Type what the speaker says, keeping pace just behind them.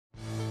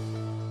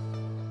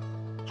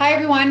Hi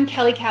everyone,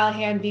 Kelly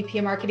Callaghan, VP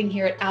of Marketing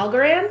here at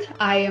Algorand.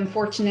 I am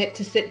fortunate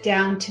to sit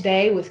down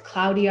today with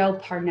Claudio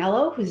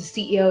Parrinello, who's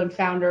the CEO and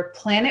founder of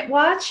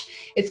PlanetWatch.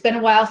 It's been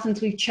a while since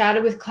we've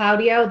chatted with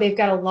Claudio. They've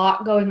got a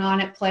lot going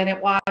on at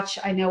PlanetWatch.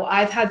 I know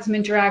I've had some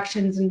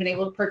interactions and been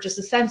able to purchase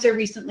a sensor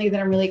recently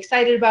that I'm really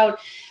excited about.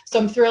 So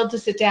I'm thrilled to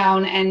sit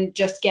down and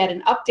just get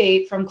an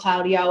update from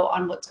Claudio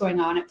on what's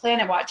going on at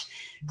PlanetWatch.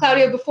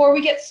 Claudio, before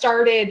we get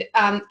started,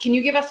 can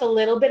you give us a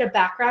little bit of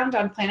background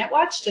on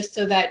PlanetWatch, just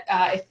so that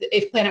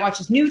if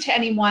PlanetWatch is new to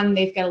anyone,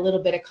 they've got a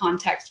little bit of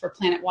context for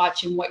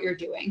PlanetWatch and what you're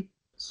doing?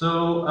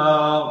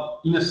 So,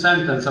 in a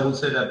sentence, I would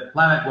say that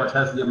PlanetWatch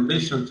has the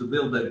ambition to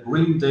build a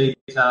green data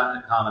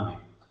economy.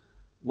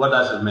 What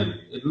does it mean?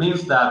 It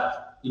means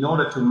that in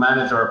order to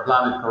manage our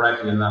planet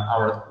correctly and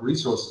our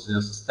resources in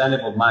a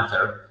sustainable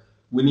manner,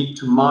 we need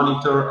to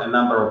monitor a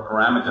number of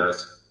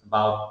parameters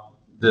about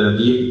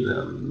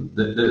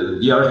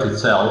the Earth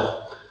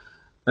itself.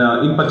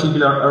 In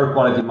particular, air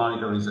quality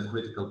monitoring is a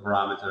critical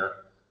parameter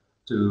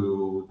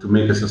to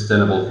make a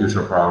sustainable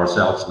future for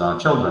ourselves and our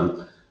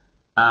children.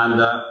 And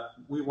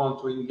we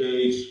want to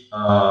engage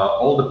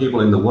all the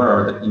people in the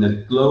world in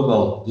a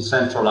global,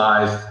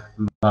 decentralized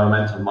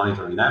environmental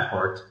monitoring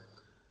effort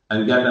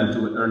and get them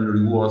to earn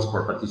rewards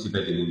for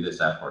participating in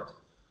this effort.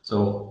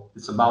 So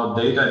it's about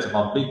data, it's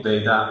about big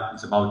data,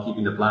 it's about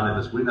keeping the planet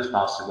as green as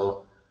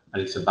possible,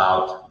 and it's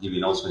about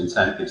giving also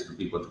incentives to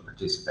people to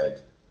participate.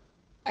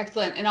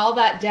 Excellent. And all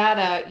that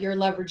data you're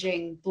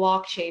leveraging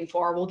blockchain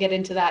for. We'll get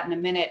into that in a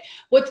minute.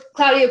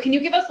 Claudio, can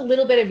you give us a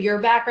little bit of your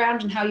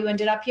background and how you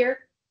ended up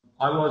here?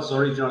 I was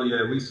originally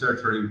a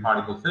researcher in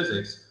particle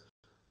physics.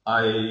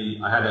 I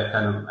had a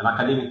kind of an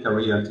academic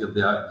career until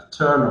the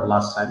turn of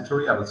last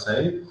century, I would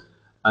say.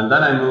 And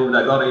then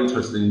I got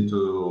interested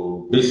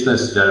into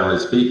business, generally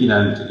speaking,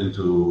 and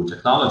into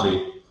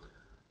technology.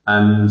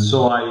 And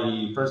so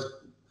I first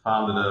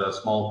founded a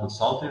small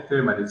consulting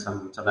firm. I did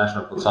some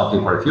international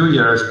consulting for a few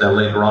years. Then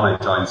later on, I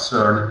joined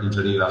CERN in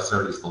Geneva.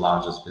 CERN is the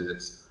largest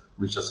physics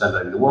research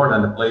center in the world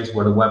and the place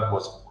where the web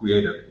was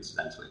created,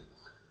 incidentally.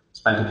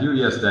 Spent a few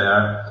years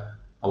there.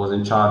 I was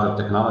in charge of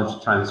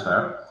technology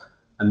transfer.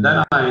 And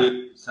then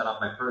I set up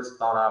my first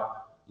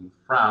startup in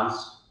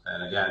France.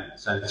 And again,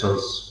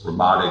 sensors,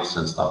 robotics,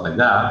 and stuff like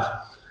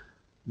that.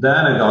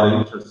 Then I got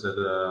interested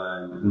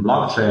in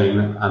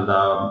blockchain,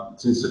 and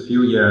since a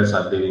few years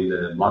I've been in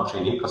the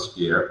blockchain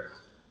ecosphere.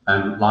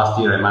 And last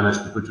year I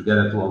managed to put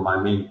together two of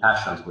my main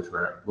passions, which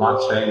were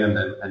blockchain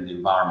and the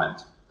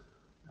environment,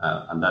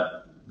 and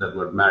that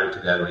were married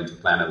together into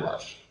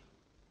PlanetWatch.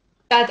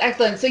 That's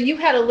excellent. So you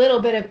had a little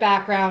bit of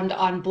background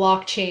on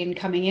blockchain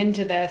coming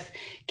into this.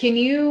 Can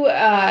you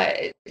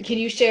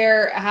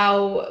share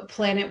how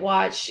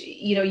PlanetWatch,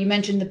 you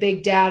mentioned the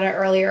big data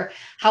earlier,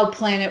 how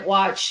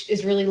PlanetWatch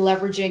is really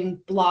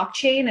leveraging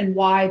blockchain and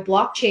why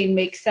blockchain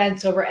makes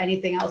sense over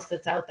anything else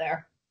that's out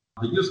there?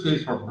 The use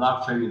case for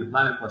blockchain in the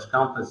PlanetWatch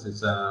conference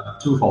is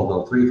twofold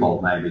or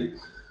threefold maybe.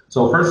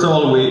 So first of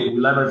all, we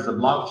leverage the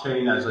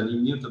blockchain as an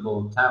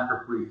immutable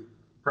tamper-proof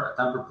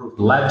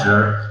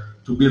ledger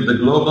to build a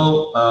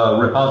global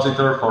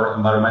repository for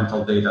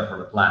environmental data for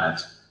the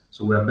planet.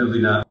 So we are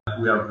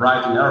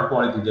writing air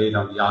quality data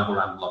on the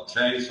Algorand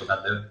blockchain so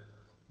that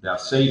they are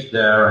safe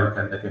there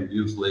and they can be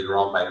used later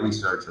on by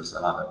researchers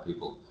and other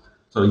people.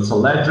 So it's a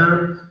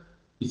ledger.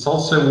 It's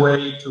also a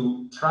way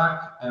to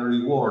track and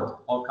reward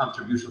all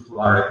contributions to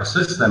our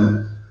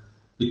ecosystem,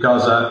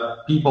 because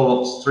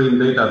people stream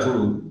data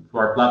to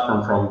our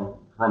platform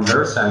from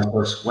their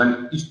sensors.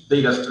 When each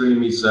data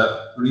stream is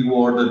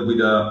rewarded with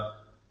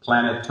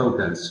Planet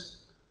tokens.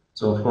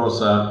 So of course,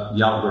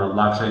 the Algorand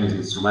blockchain is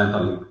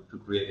instrumental to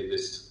creating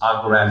this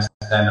Algorand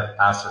standard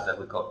asset that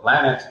we call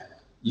Planet,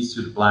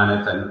 issue to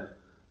Planet,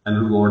 and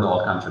reward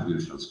all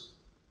contributions.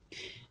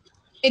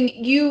 And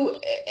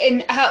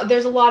how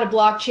there's a lot of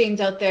blockchains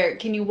out there.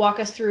 Can you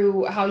walk us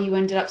through how you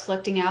ended up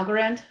selecting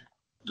Algorand?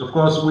 Of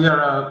course, we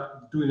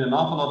are doing an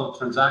awful lot of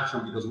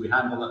transactions because we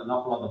handle an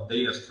awful lot of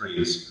data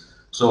streams.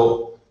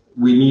 So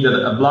we needed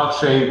a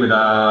blockchain with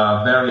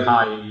a very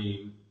high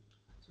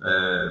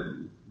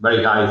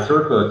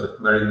throughput,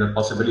 the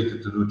possibility to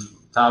do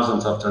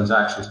thousands of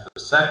transactions per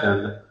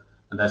second,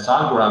 and that's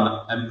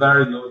Algorand, and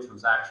very low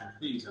transaction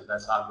fees, and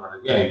that's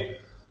Algorand again.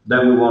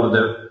 Then we wanted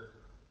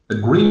the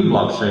green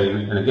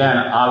blockchain, and again,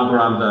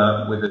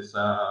 Algorand with its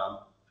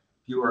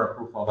pure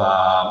proof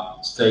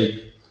of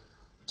stake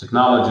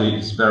technology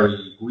is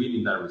very green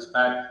in that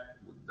respect.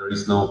 There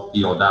is no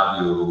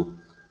POW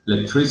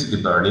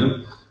electricity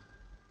burning.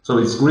 So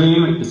it's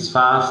green, it's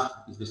fast,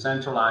 it's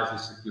decentralized,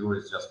 it's secure,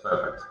 it's just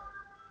perfect.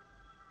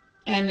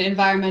 And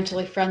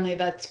environmentally friendly,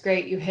 that's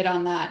great. You hit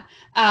on that.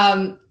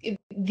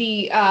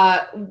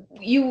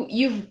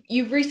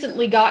 You've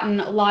recently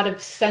gotten a lot of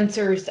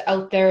sensors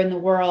out there in the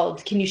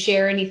world. Can you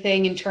share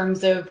anything in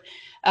terms of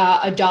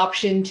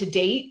adoption to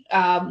date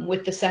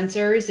with the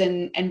sensors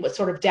and what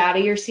sort of data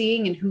you're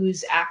seeing and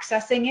who's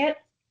accessing it?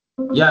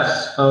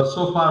 Yes,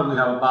 so far we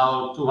have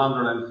about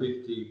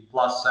 250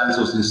 plus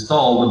sensors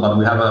installed, but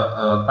we have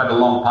quite a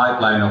long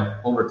pipeline of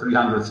over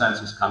 300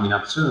 sensors coming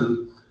up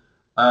soon.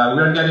 We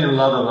are getting a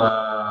lot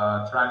of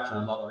traction,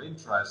 a lot of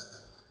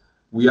interest.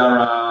 We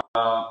are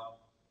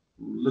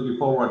looking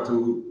forward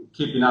to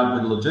keeping up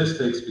with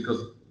logistics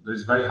because there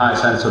is very high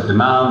sensor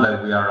demand,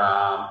 and we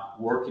are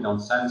working on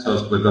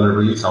sensors. We're going to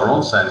release our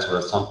own sensor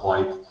at some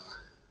point.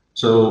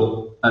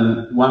 So,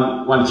 and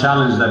one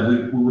challenge that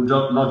we will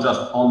not just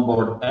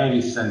onboard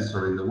any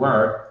sensor in the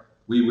world.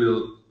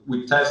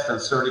 We test and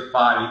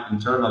certify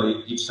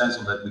internally each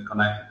sensor that we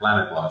connect to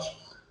PlanetWatch.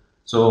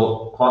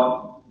 So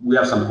we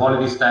have some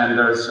quality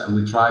standards, and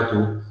we try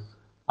to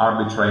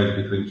arbitrate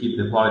between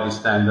keeping the quality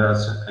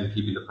standards and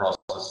keeping the process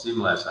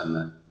seamless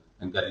and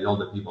getting all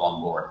the people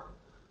on board.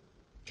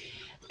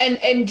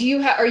 And do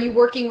you are you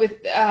working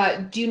with?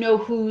 Do you know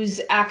who's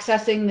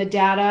accessing the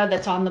data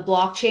that's on the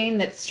blockchain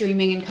that's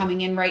streaming and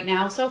coming in right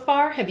now so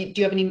far? Do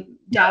you have any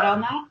data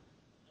on that?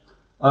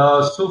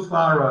 So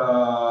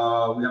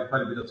far, we have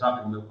quite a bit of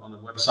traffic on the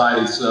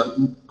website. It's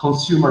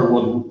consumer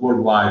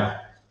worldwide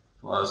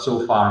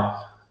so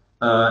far.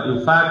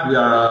 In fact, we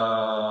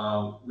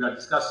are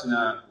discussing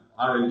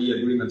R&D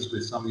agreements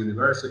with some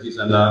universities,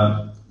 and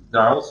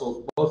there are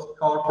also both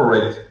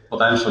corporate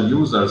potential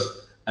users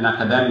and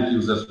academic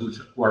users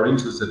who are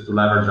interested to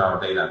leverage our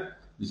data.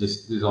 This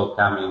is all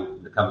coming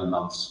in the coming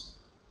months.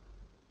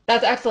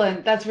 That's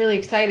excellent. That's really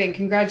exciting.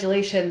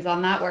 Congratulations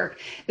on that work.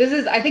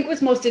 I think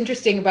what's most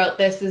interesting about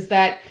this is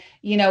that,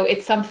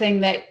 it's something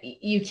that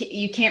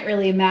you can't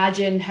really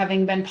imagine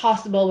having been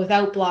possible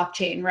without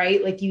blockchain,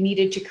 right? Like you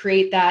needed to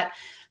create that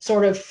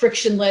sort of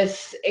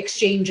frictionless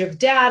exchange of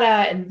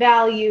data and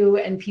value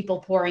and people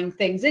pouring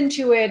things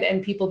into it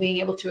and people being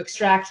able to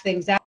extract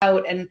things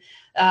out, and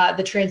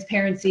the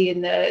transparency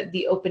and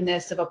the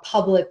openness of a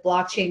public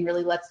blockchain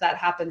really lets that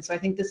happen. So I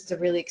think this is a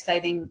really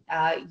exciting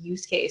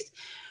use case.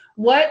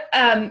 What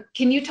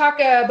can you talk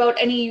about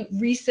any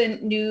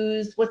recent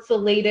news? What's the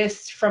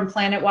latest from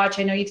PlanetWatch?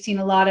 I know you've seen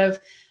a lot of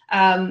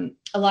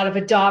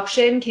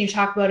adoption. Can you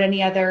talk about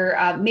any other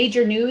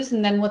major news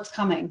and then what's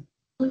coming?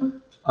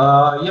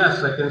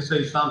 Yes, I can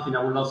say something.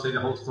 I will not say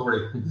the whole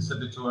story. It's a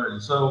bit too early.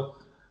 So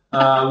we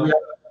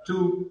have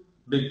two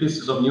big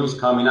pieces of news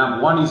coming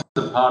up. One is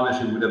a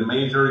partnership with a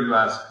major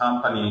US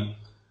company,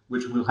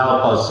 which will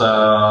help us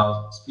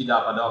speed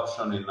up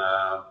adoption in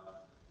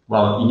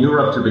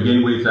Europe to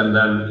begin with, and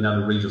then in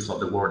other regions of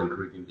the world,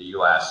 including the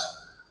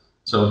US.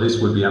 So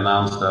this will be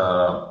announced,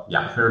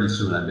 fairly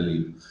soon, I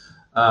believe.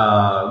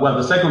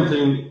 The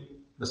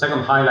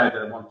second highlight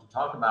that I want to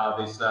talk about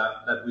is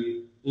that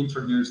we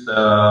introduced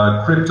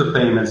crypto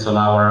payments on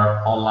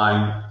our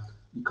online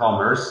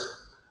e-commerce,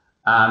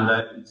 and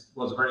it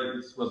was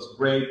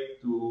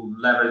great to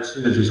leverage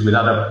synergies with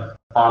other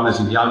partners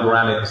in the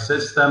Algorand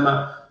ecosystem,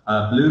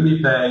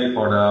 BloomyPay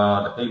for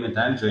the payment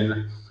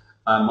engine,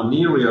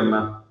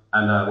 Monerium,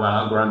 and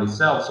Algorand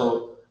itself.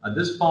 So at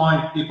this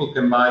point, people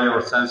can buy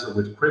our sensor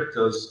with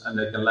cryptos, and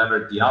they can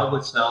leverage the algo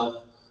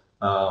itself,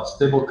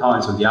 stable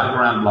coins on the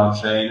Algorand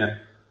blockchain,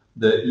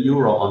 the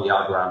euro on the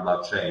Algorand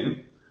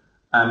blockchain,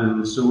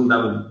 and soon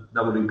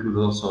that would include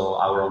also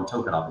our own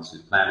token,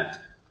 obviously, Planet.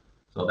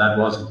 So that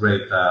was a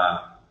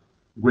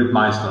great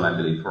milestone, I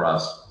believe, for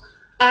us.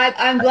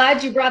 I'm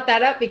glad you brought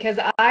that up because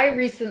I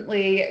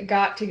recently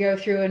got to go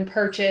through and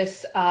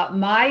purchase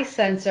my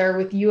sensor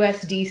with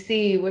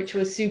USDC, which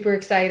was super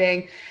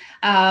exciting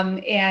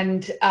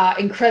and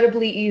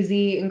incredibly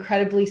easy,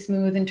 incredibly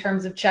smooth in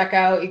terms of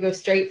checkout. You go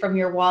straight from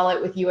your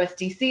wallet with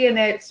USDC in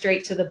it,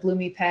 straight to the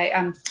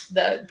BloomyPay,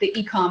 the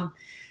e-com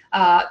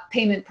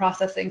payment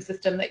processing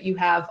system that you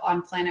have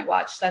on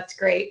PlanetWatch. That's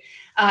great.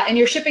 And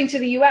you're shipping to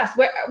the US.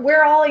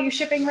 Where all are you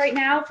shipping right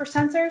now for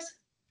sensors?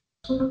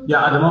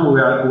 Yeah, at the moment we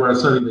are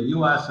serving the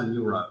US and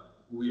Europe.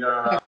 We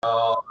are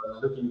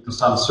looking into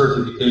some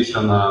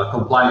certification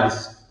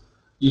compliance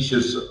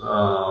issues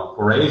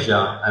for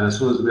Asia, and as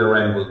soon as we are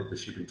ready, we'll be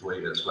shipping to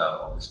Asia as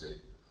well,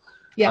 obviously.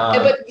 Yeah,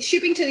 but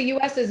shipping to the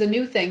US is a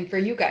new thing for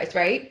you guys,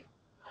 right?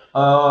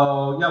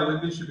 Yeah,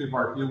 we've been shipping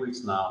for a few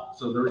weeks now.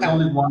 So there is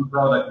only one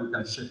product we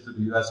can ship to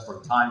the US for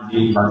the time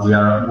being, but we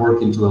are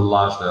working to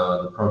enlarge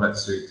the product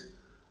suite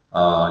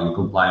in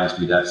compliance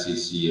with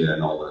FCC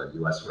and all the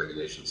US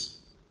regulations.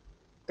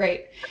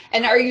 Great.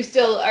 And are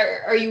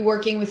you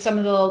working with some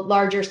of the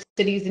larger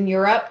cities in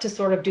Europe to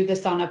sort of do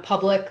this on a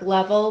public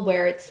level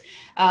where it's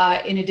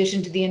in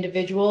addition to the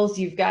individuals,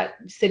 you've got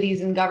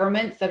cities and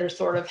governments that are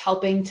sort of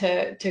helping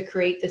to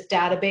create this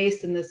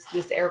database and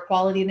this air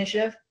quality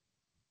initiative?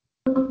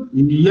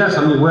 Yes,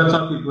 I mean, we're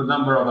talking to a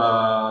number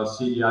of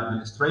city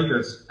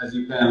administrators. As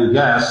you can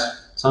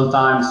guess,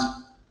 sometimes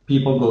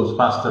people go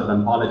faster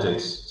than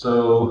politics.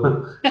 So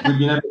we've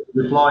been able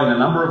to deploy in a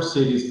number of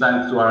cities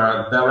thanks to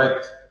our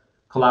direct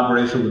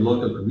collaboration with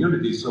local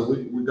communities. So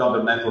we got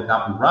the network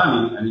up and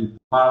running, and in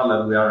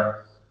parallel we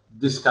are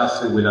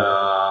discussing with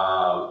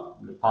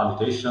the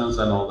politicians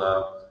and all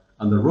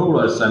the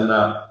rulers, and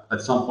at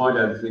some point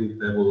I think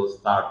they will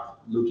start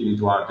looking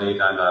into our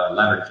data and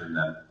leveraging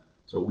them.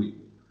 So we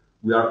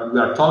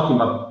are talking,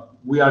 but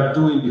we are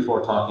doing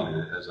before talking,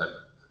 as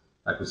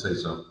I could say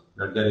so.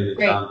 We are getting it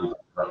done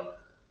before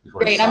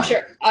before it's Great.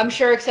 signed. I'm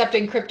sure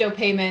accepting crypto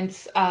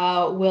payments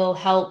will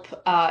help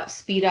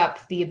speed up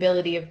the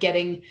ability of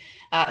getting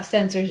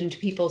sensors into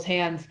people's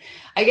hands.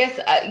 I guess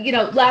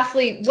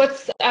lastly,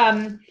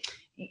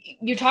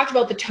 you talked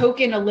about the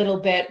token a little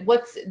bit.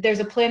 There's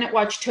a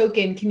PlanetWatch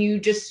token. Can you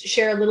just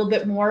share a little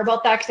bit more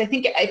about that? Because I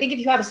think if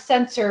you have a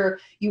sensor,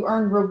 you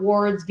earn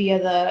rewards via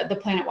the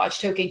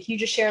PlanetWatch token. Can you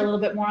just share a little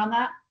bit more on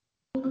that?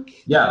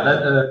 Yeah,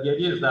 the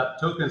idea is that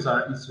tokens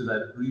are issued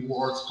as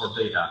rewards for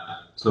data.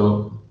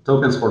 So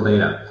tokens for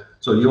data.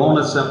 So you own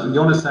a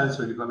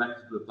sensor, you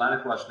connect to the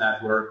PlanetWatch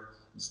network,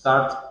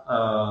 start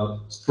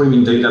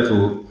streaming data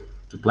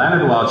to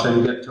PlanetWatch,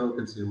 and you get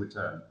tokens in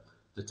return.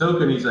 The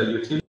token is a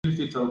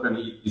utility token.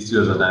 It's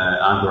used as an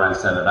Algorand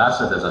standard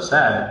asset, as I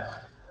said.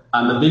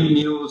 And the big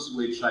news,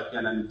 which I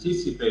can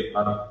anticipate,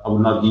 but I will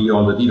not give you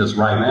all the details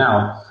right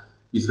now,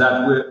 is that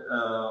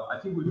I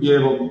think we'll be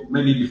able,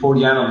 maybe before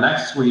the end of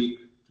next week,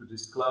 to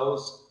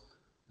disclose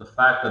the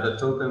fact that the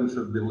token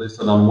should be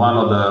listed on one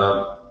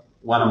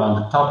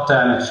among the top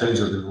 10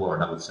 exchanges in the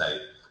world, I would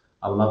say.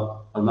 I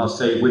will not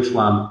say which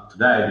one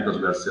today because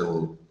we are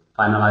still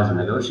finalizing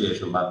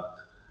negotiation, but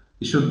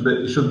it should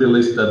be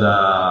listed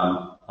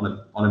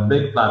on a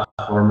big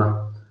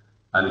platform,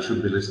 and it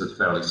should be listed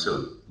fairly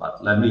soon.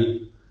 But let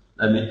me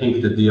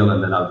ink the deal,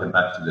 and then I'll get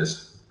back to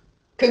this.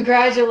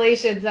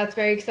 Congratulations. That's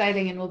very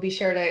exciting, and we'll be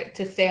sure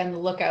to stay on the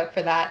lookout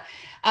for that.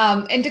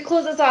 And to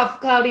close us off,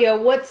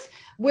 Claudio,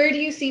 where do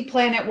you see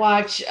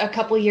PlanetWatch a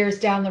couple years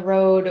down the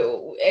road?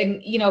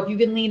 And if you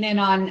can lean in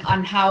on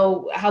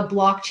how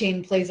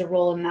blockchain plays a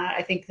role in that,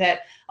 I think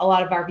that a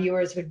lot of our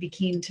viewers would be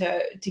keen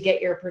to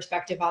get your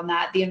perspective on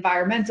that. The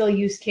environmental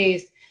use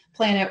case,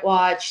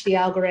 PlanetWatch, the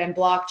Algorand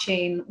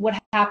blockchain,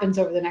 what happens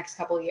over the next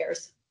couple of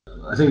years?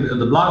 I think the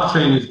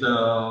blockchain is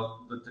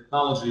the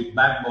technology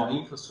backbone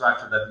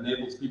infrastructure that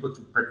enables people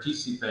to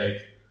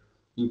participate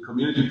in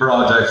community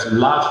projects, in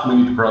large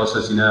community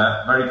process, in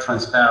a very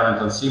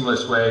transparent and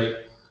seamless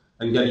way,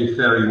 and getting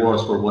fair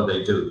rewards for what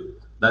they do.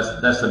 That's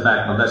the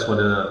backbone. That's what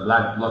the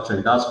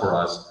blockchain does for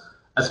us.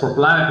 As for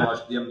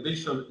PlanetWatch, the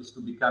ambition is to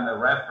become a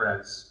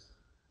reference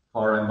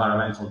for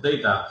environmental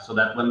data, so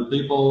that when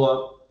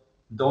people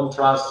don't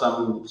trust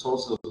some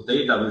sources of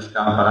data, which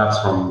come perhaps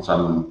from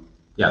some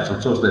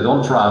source they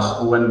don't trust,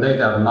 or when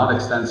data are not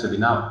extensive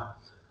enough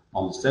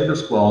on the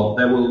status quo,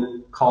 they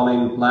will call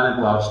in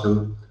PlanetWatch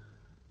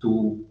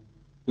to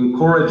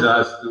encourage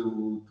us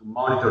to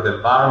monitor the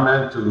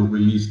environment, to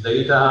release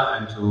data,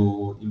 and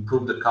to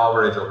improve the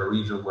coverage of a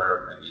region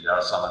where maybe there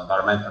are some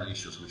environmental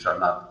issues which are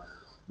not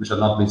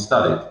being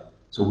studied.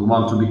 So we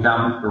want to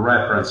become a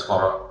reference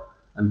for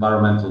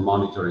environmental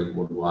monitoring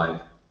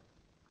worldwide.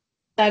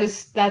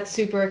 That's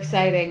super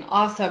exciting.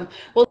 Awesome.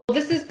 Well,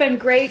 this has been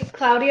great,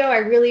 Claudio. I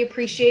really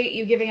appreciate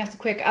you giving us a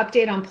quick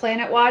update on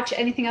PlanetWatch.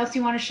 Anything else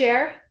you want to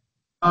share?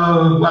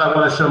 Well, I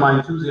want to share my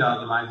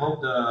enthusiasm. I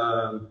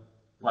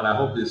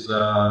hope this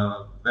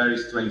very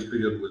strange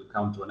period will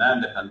come to an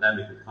end. The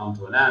pandemic will come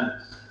to an end.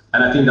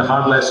 And I think the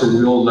hard lesson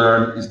we all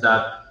learn is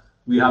that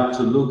we have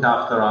to look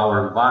after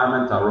our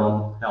environment, our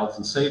own health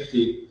and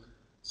safety.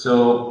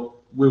 So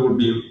we will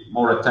be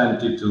more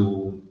attentive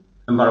to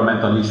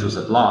environmental issues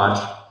at large.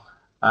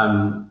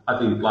 And I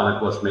think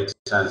PlanetWatch makes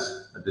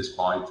sense at this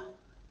point,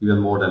 even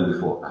more than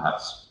before,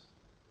 perhaps.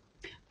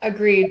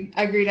 Agreed.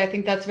 I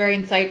think that's very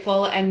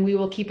insightful, and we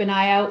will keep an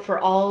eye out for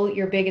all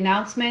your big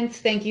announcements.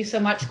 Thank you so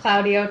much,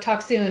 Claudio.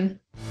 Talk soon.